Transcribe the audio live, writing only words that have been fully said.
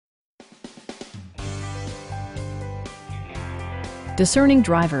Discerning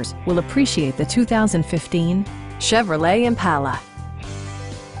drivers will appreciate the 2015 Chevrolet Impala.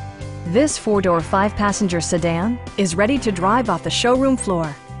 This four-door, five-passenger sedan is ready to drive off the showroom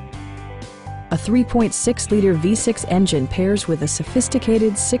floor. A 3.6-liter V6 engine pairs with a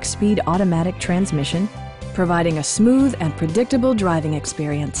sophisticated six-speed automatic transmission, providing a smooth and predictable driving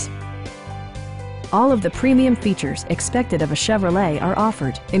experience. All of the premium features expected of a Chevrolet are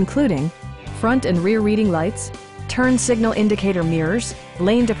offered, including front and rear reading lights, turn signal indicator mirrors,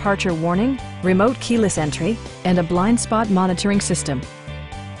 lane departure warning, remote keyless entry, and a blind spot monitoring system.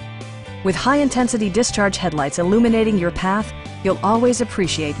 With high-intensity discharge headlights illuminating your path, you'll always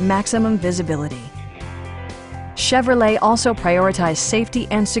appreciate maximum visibility. Chevrolet also prioritized safety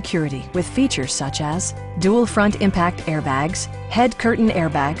and security with features such as dual front impact airbags, head curtain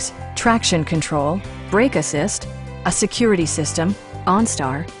airbags, traction control, brake assist, a security system,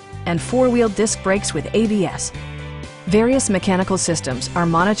 OnStar, and four-wheel disc brakes with ABS. Various mechanical systems are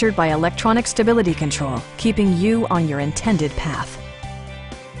monitored by electronic stability control, keeping you on your intended path.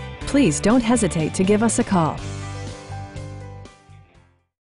 Please don't hesitate to give us a call.